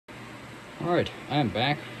Alright, I am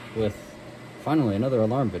back with finally another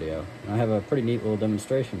alarm video. And I have a pretty neat little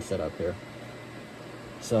demonstration set up here.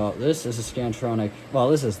 So this is a Scantronic, well,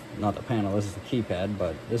 this is not the panel, this is the keypad,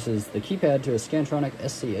 but this is the keypad to a Scantronic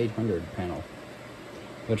SC800 panel,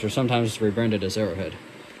 which are sometimes rebranded as Arrowhead.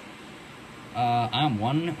 I'm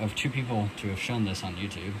one of two people to have shown this on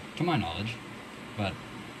YouTube, to my knowledge, but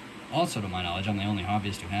also to my knowledge, I'm the only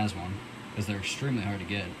hobbyist who has one, because they're extremely hard to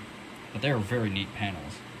get, but they are very neat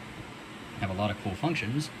panels. Have a lot of cool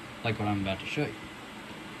functions, like what I'm about to show you.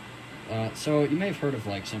 So you may have heard of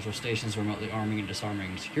like central stations remotely arming and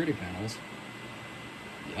disarming security panels.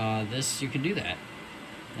 You can do that.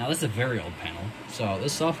 Now this is a very old panel, so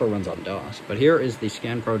this software runs on DOS, but here is the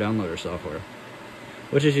ScanPro downloader software,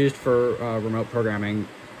 which is used for remote programming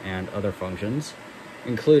and other functions,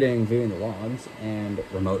 including viewing the logs and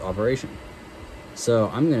remote operation. So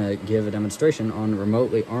I'm going to give a demonstration on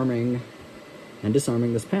remotely arming and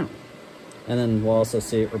disarming this panel. And then we'll also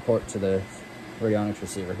see it report to the radionics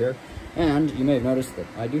receiver here. And you may have noticed that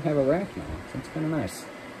I do have a rack now, so it's kind of nice.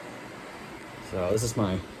 So this is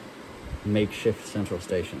my makeshift central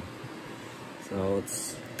station. So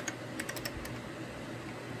let's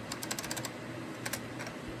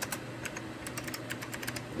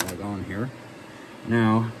log on here.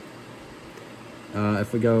 Now,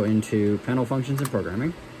 if we go into panel functions and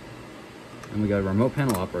programming, and we go to remote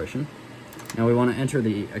panel operation, now we want to enter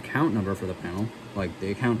the account number for the panel, like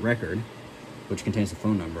the account record, which contains the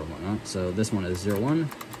phone number and whatnot. So this one is 01,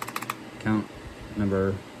 account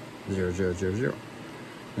number 0000.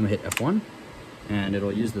 Then we hit F1, and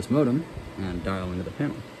it'll use this modem and dial into the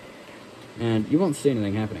panel. And you won't see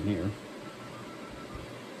anything happening here.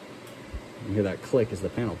 You hear that click as the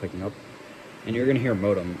panel picking up. And you're going to hear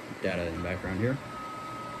modem data in the background here.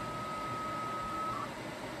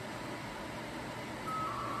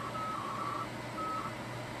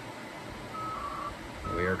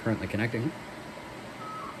 We are currently connecting.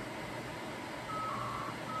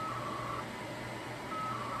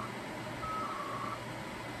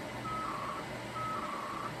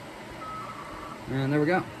 And there we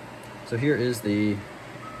go. So here is the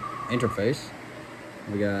interface.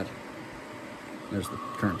 There's the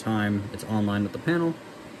current time. It's online with the panel.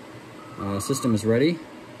 System is ready.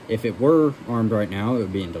 If it were armed right now, it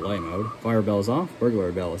would be in delay mode. Fire bell is off,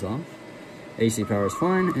 burglary bell is off. AC power is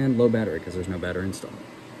fine, and low battery because there's no battery installed.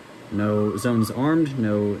 No zones armed,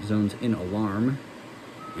 no zones in alarm,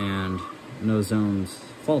 and no zones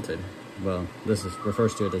faulted. Well, this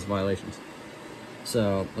refers to it as violations.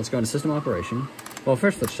 So let's go into system operation. Well,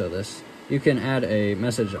 first let's show this. You can add a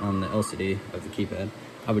message on the LCD of the keypad.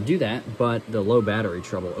 I would do that, but the low battery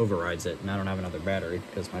trouble overrides it, and I don't have another battery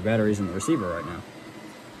because my battery's in the receiver right now.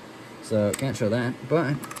 So can't show that,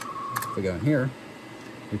 but if we go in here,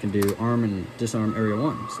 we can do arm and disarm area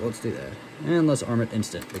 1, so let's do that. And let's arm it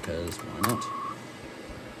instant, because why not?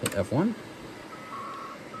 Hit F1.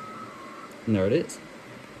 And there it is.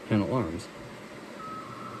 Panel arms.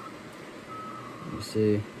 You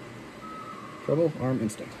see, trouble, arm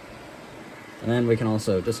instant. And then we can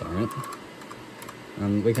also disarm it.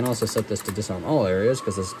 And we can also set this to disarm all areas,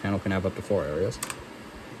 because this panel can have up to 4 areas.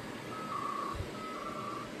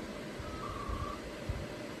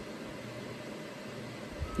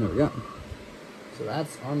 There we go. So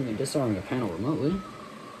that's arming and disarming a panel remotely.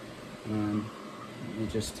 And I'm going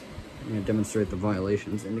to demonstrate the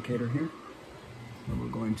violations indicator here. So we're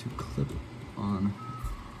going to clip on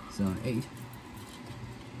zone 8.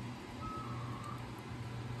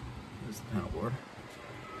 There's the panel board,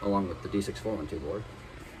 along with the D6412 board.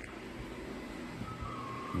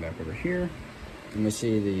 Come back over here, and we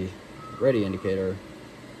see the ready indicator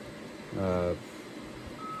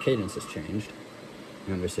cadence has changed.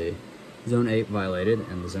 And we see zone 8 violated,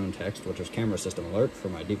 and the zone text, which was camera system alert for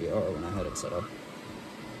my DVR when I had it set up.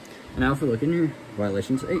 And now if we look in here,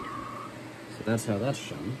 violations 8. So that's how that's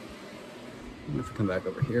shown. And if we come back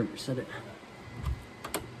over here and reset it,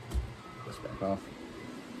 this back off,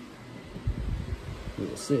 we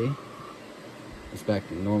will see it's back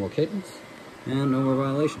to normal cadence and no more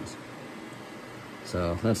violations.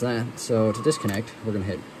 So that's that. So to disconnect, we're going to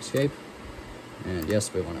hit escape, and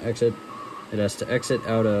yes, we want to exit. It has to exit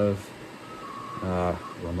out of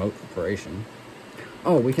remote operation.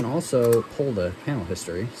 Oh, we can also pull the panel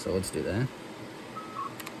history, so let's do that.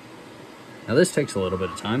 Now this takes a little bit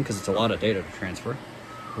of time because it's a lot of data to transfer,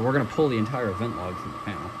 but we're going to pull the entire event log from the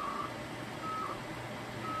panel.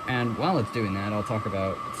 And while it's doing that, I'll talk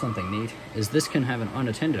about something neat, is this can have an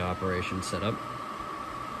unattended operation set up.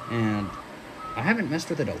 And I haven't messed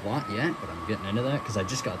with it a lot yet, but I'm getting into that because I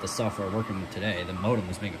just got the software working today. The modem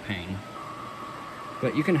was being a pain.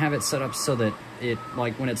 But you can have it set up so that it,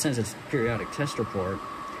 like when it sends its periodic test report,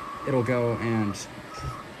 it'll go and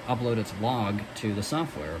upload its log to the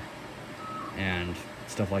software and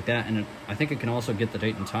stuff like that. And I think it can also get the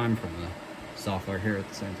date and time from the software here at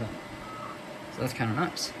the same time. So that's kind of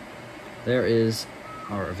nice. There is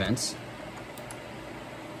our events.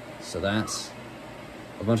 So that's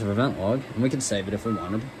a bunch of event log, and we can save it if we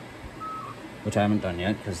wanted, which I haven't done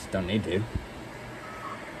yet because don't need to.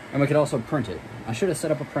 And we could also print it. I should have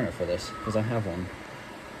set up a printer for this because I have one.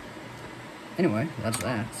 Anyway, that's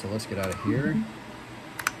that. So let's get out of here.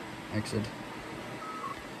 Exit.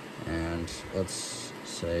 And let's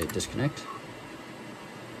say disconnect.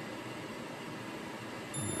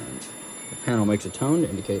 And the panel makes a tone to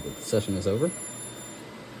indicate that the session is over.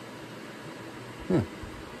 Huh.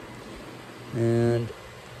 And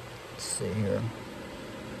let's see here.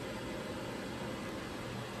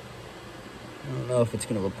 I don't know if it's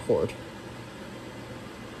going to report.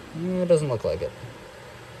 It doesn't look like it.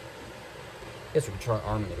 Guess we could try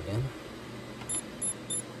arming it again.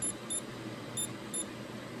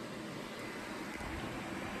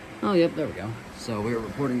 Oh, yep, there we go. So we are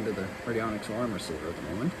reporting to the radionics alarm receiver at the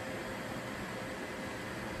moment.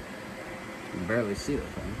 You can barely see the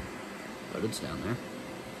thing, but it's down there.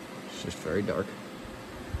 It's just very dark.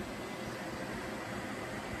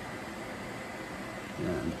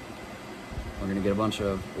 And we're going to get a bunch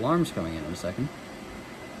of alarms coming in a second.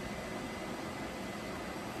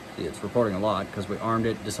 See, it's reporting a lot because we armed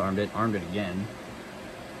it, disarmed it, armed it again,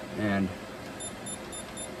 and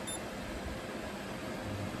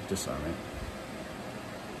disarm it.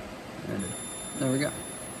 And there we go.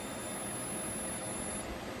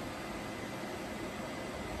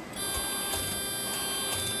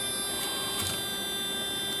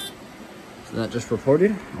 So that just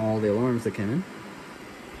reported all the alarms that came in.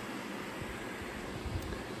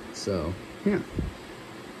 So, yeah.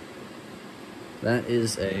 That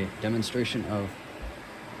is a demonstration of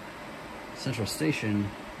Central Station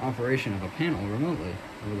operation of a panel remotely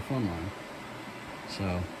over the phone line.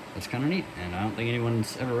 So, that's kind of neat, and I don't think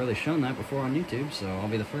anyone's ever really shown that before on YouTube, so I'll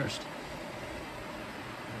be the first.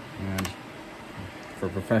 And for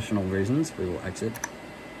professional reasons, we will exit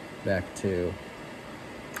back to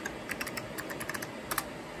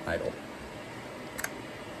idle.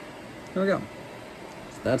 There we go.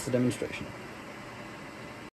 So that's the demonstration.